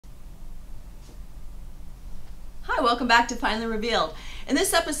Welcome back to Finally Revealed. In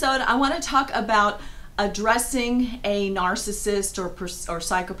this episode, I want to talk about addressing a narcissist or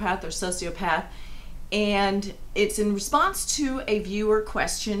psychopath or sociopath, and it's in response to a viewer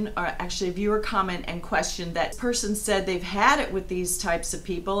question, or actually a viewer comment and question that person said they've had it with these types of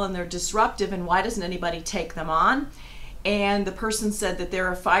people and they're disruptive and why doesn't anybody take them on? And the person said that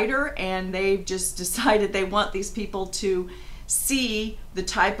they're a fighter and they've just decided they want these people to see the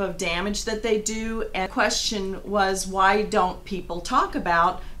type of damage that they do. And the question was, why don't people talk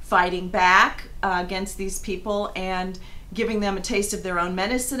about fighting back against these people and giving them a taste of their own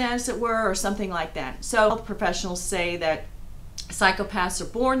medicine, as it were, or something like that? So health professionals say that psychopaths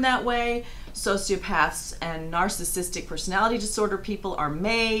are born that way. Sociopaths and narcissistic personality disorder people are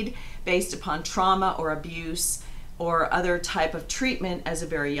made based upon trauma or abuse or other type of treatment as a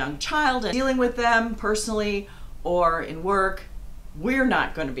very young child. And dealing with them personally or in work, we're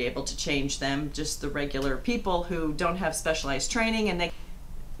not going to be able to change them, just the regular people who don't have specialized training. And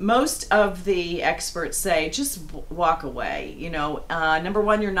most of the experts say just walk away. You know, number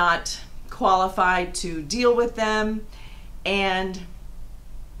one, you're not qualified to deal with them. And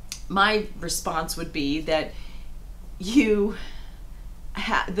my response would be that the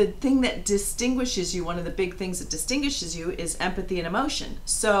thing that distinguishes you, one of the big things that distinguishes you, is empathy and emotion.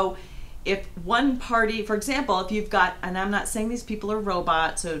 So if one party, for example, if you've got, and I'm not saying these people are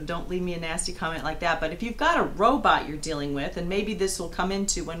robots, so don't leave me a nasty comment like that, but if you've got a robot you're dealing with, and maybe this will come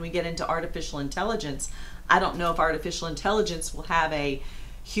into when we get into artificial intelligence. I don't know if artificial intelligence will have a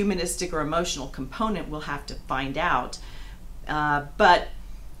humanistic or emotional component. We'll have to find out. But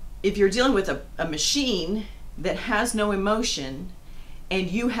if you're dealing with a machine that has no emotion, and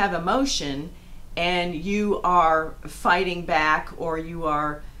you have emotion, and you are fighting back, or you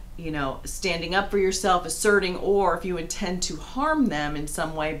are, you know, standing up for yourself, asserting, or if you intend to harm them in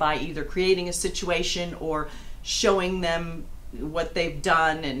some way by either creating a situation or showing them what they've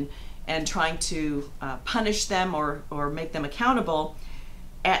done and trying to punish them or make them accountable,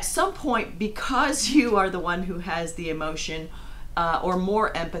 at some point, because you are the one who has the emotion or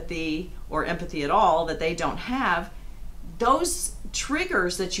more empathy or empathy at all that they don't have, those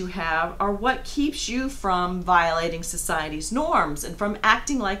triggers that you have are what keeps you from violating society's norms and from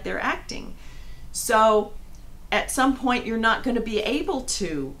acting like they're acting. So at some point you're not going to be able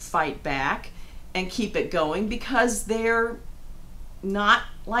to fight back and keep it going because they're not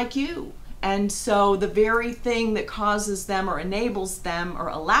like you. And so the very thing that causes them or enables them or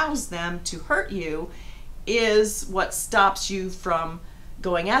allows them to hurt you is what stops you from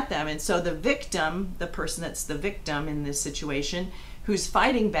going at them. And so the victim, the person that's the victim in this situation, who's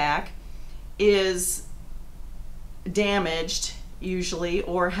fighting back, is damaged usually,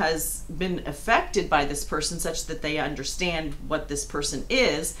 or has been affected by this person such that they understand what this person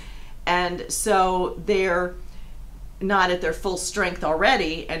is, and so they're not at their full strength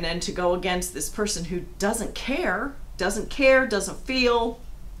already, and then to go against this person who doesn't care, doesn't feel,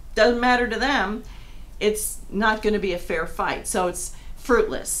 doesn't matter to them, it's not going to be a fair fight. So it's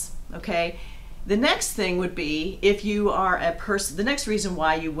fruitless. Okay, the next thing would be, if you are a person, the next reason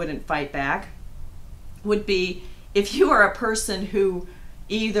why you wouldn't fight back would be if you are a person who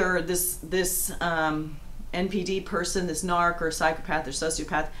either this NPD person, this narc or psychopath or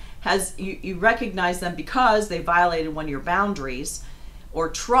sociopath, has you recognize them because they violated one of your boundaries or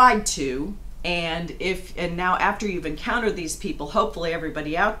tried to, and now after you've encountered these people, hopefully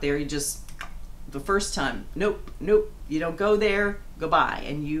everybody out there, you just, the first time, nope, you don't go there, goodbye,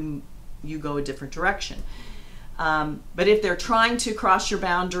 and you go a different direction. But if they're trying to cross your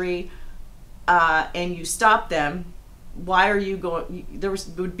boundary and you stop them, why are you going? There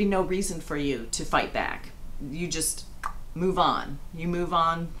would be no reason for you to fight back. You just move on. You move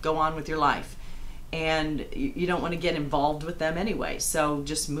on, go on with your life, and you don't want to get involved with them anyway. So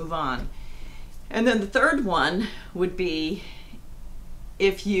just move on. And then the third one would be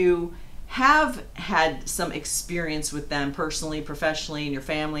if you have had some experience with them personally, professionally, in your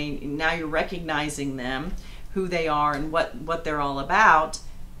family, now you're recognizing them, who they are and what they're all about.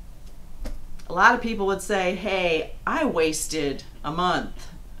 A lot of people would say, hey, I wasted a month,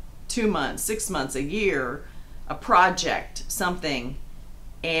 2 months, 6 months, a year, a project, something,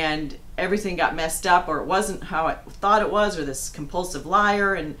 and everything got messed up, or it wasn't how I thought it was, or this compulsive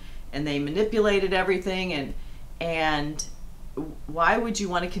liar, and they manipulated everything, and why would you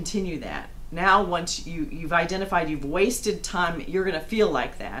want to continue that? Now, once you've identified you've wasted time, you're going to feel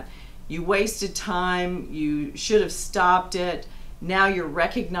like that. You wasted time, you should have stopped it. Now you're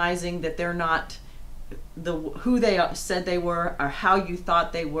recognizing that they're not who they said they were or how you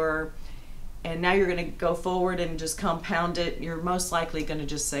thought they were, and now you're going to go forward and just compound it. You're most likely going to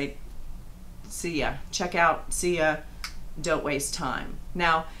just say, see ya. Check out, see ya. Don't waste time.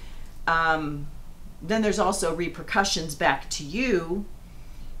 Now, then there's also repercussions back to you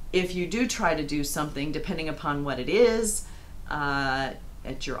if you do try to do something, depending upon what it is,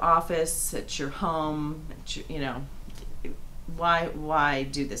 at your office, at your home, at your, you know, why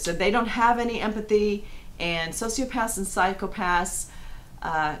do this? So they don't have any empathy, and sociopaths and psychopaths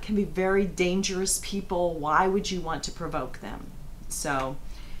can be very dangerous people. Why would you want to provoke them? So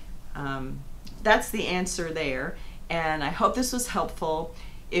that's the answer there, and I hope this was helpful.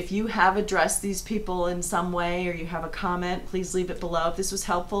 If you have addressed these people in some way, or you have a comment, please leave it below. If this was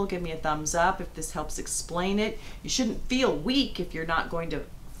helpful, give me a thumbs up. If this helps explain it, you shouldn't feel weak if you're not going to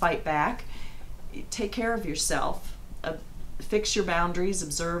fight back. Take care of yourself. Fix your boundaries,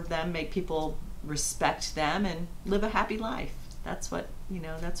 observe them, make people respect them, and live a happy life. That's what, you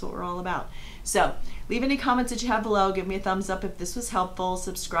know, that's what we're all about. So leave any comments that you have below. Give me a thumbs up if this was helpful.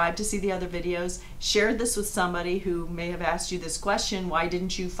 Subscribe to see the other videos. Share this with somebody who may have asked you this question: why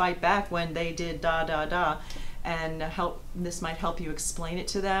didn't you fight back when they did da da da? And this might help you explain it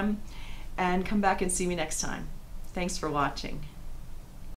to them. And come back and see me next time. Thanks for watching.